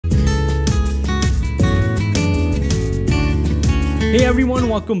Hey everyone,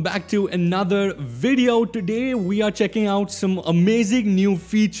 welcome back to another video. Today we are checking out some amazing new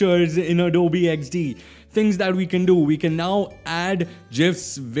features in Adobe Xd. Things that we can do. We can now add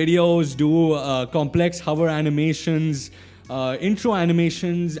GIFs, videos, do complex hover animations, intro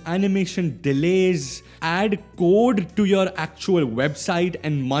animations, animation delays, add code to your actual website,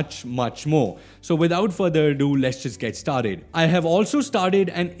 and much more. So without further ado, let's just get started. I have also started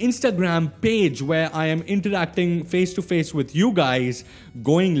an Instagram page where I am interacting face to face with you guys,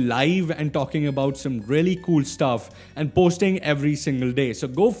 going live and talking about some really cool stuff and posting every single day. So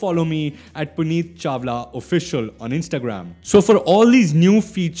go follow me at Punit Chawla official on Instagram. So for all these new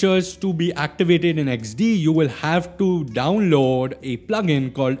features to be activated in XD, you will have to download a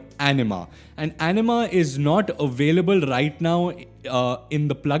plugin called Anima. And Anima is not available right now in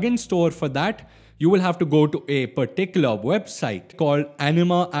the plugin store. For that, you will have to go to a particular website called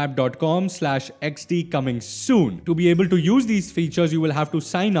animaapp.com/xd coming soon. To be able to use these features, you will have to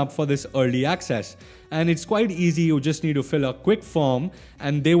sign up for this early access. And it's quite easy. You just need to fill a quick form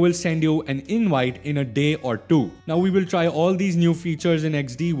and they will send you an invite in a day or two. Now we will try all these new features in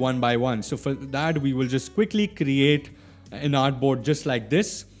XD one by one. So for that, we will just quickly create an artboard just like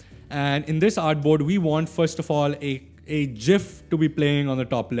this. And in this artboard, we want, first of all, a GIF to be playing on the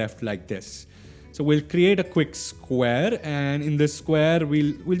top left like this. So we'll create a quick square, and in this square,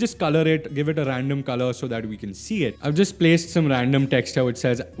 we'll just color it, give it a random color so that we can see it. I've just placed some random text here which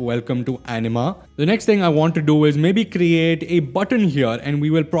says, "Welcome to Anima." The next thing I want to do is maybe create a button here, and we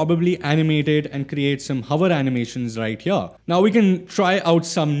will probably animate it and create some hover animations right here. Now we can try out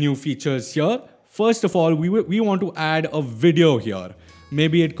some new features here. First of all, we want to add a video here.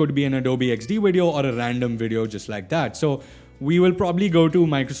 Maybe it could be an Adobe Xd video or a random video just like that. So we will probably go to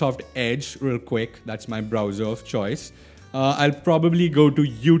Microsoft Edge real quick. That's my browser of choice. I'll probably go to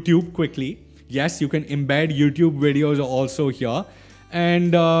YouTube quickly. Yes, you can embed YouTube videos also here.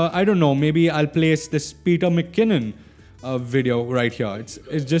 And I don't know, maybe I'll place this Peter McKinnon video right here. It's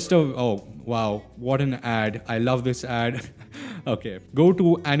just oh wow, what an ad. I love this ad. Okay, go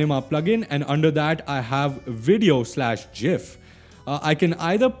to Anima Plugin, and under that I have video/GIF. I can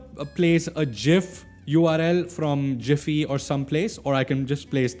either place a GIF URL from Jiffy or someplace, or I can just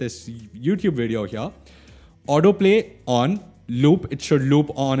place this YouTube video here. Autoplay on, loop, it should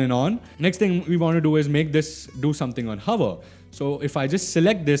loop on and on. Next thing we want to do is make this do something on hover. So if I just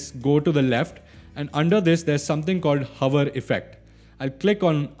select this, go to the left, and under this there's something called hover effect. I'll click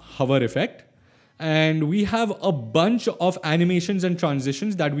on hover effect, and we have a bunch of animations and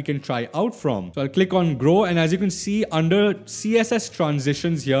transitions that we can try out from. So I'll click on grow, and as you can see under CSS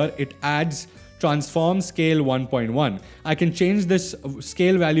transitions here, it adds transform scale 1.1. I can change this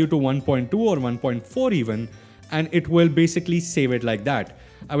scale value to 1.2 or 1.4 even, and it will basically save it like that.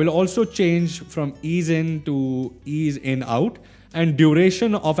 I will also change from ease in to ease in out, and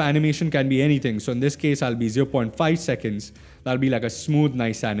duration of animation can be anything. So in this case, I'll be 0.5 seconds. That'll be like a smooth,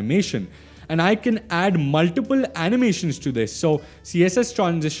 nice animation. And I can add multiple animations to this. So CSS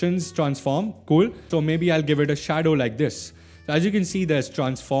transitions, transform, cool. So maybe I'll give it a shadow like this. So as you can see, there's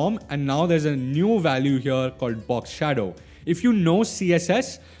transform, and now there's a new value here called box shadow. If you know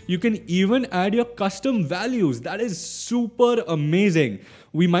CSS, you can even add your custom values. That is super amazing.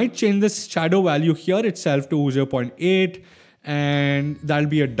 We might change this shadow value here itself to 0.8, and that'll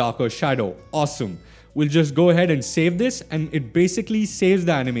be a darker shadow. Awesome. We'll just go ahead and save this, and it basically saves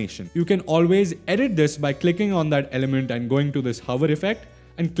the animation. You can always edit this by clicking on that element and going to this hover effect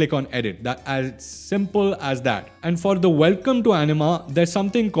and click on edit. That as simple as that. And for the welcome to Anima, there's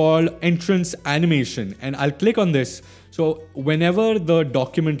something called entrance animation, and I'll click on this. So whenever the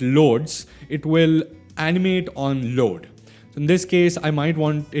document loads, it will animate on load. So in this case, I might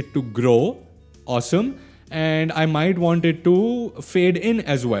want it to grow. Awesome. And I might want it to fade in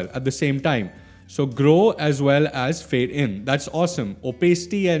as well at the same time. So grow as well as fade in. That's awesome.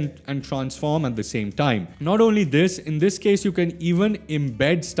 Opacity and transform at the same time. Not only this, in this case, you can even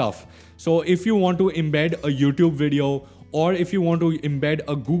embed stuff. So if you want to embed a YouTube video, or if you want to embed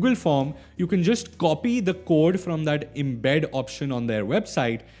a Google form, you can just copy the code from that embed option on their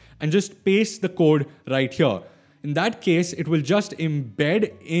website and just paste the code right here. In that case, it will just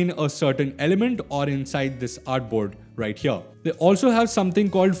embed in a certain element or inside this artboard right here. They also have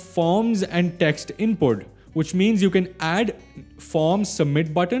something called forms and text input, which means you can add form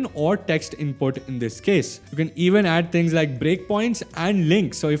submit button or text input in this case. You can even add things like breakpoints and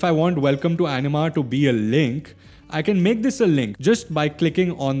links. So if I want welcome to Anima to be a link, I can make this a link just by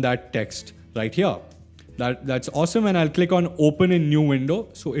clicking on that text right here. That's awesome. And I'll click on open in new window.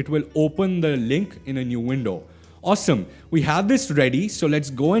 So it will open the link in a new window. Awesome. We have this ready. So let's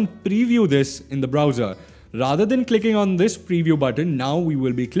go and preview this in the browser. Rather than clicking on this preview button, now we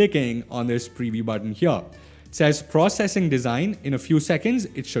will be clicking on this preview button here. It says processing design. In a few seconds,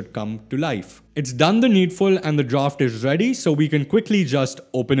 it should come to life. It's done the needful and the draft is ready, so we can quickly just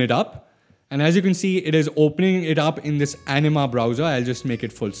open it up. And as you can see, it is opening it up in this Anima browser. I'll just make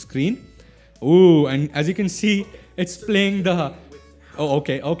it full screen. Ooh, and as you can see, it's playing the... Oh,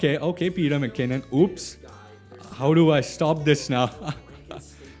 okay, Peter McKinnon. Oops. How do I stop this now?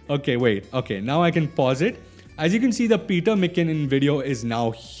 Okay, wait. Okay, now I can pause it. As you can see, the Peter McKinnon video is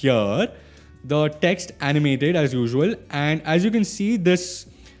now here. The text animated as usual. And as you can see, this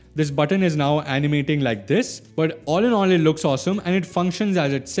button is now animating like this, but all in all, it looks awesome and it functions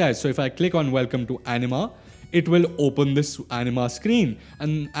as it says. So if I click on welcome to Anima, it will open this Anima screen.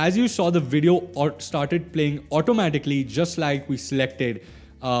 And as you saw, the video started playing automatically, just like we selected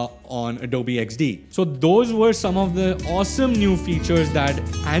on Adobe Xd. So those were some of the awesome new features that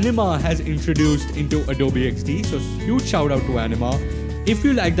Anima has introduced into Adobe Xd. So huge shout out to Anima. If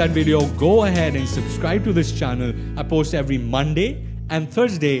you like that video, go ahead and subscribe to this channel. I post every Monday and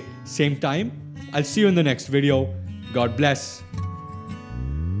Thursday, same time. I'll see you in the next video. God bless.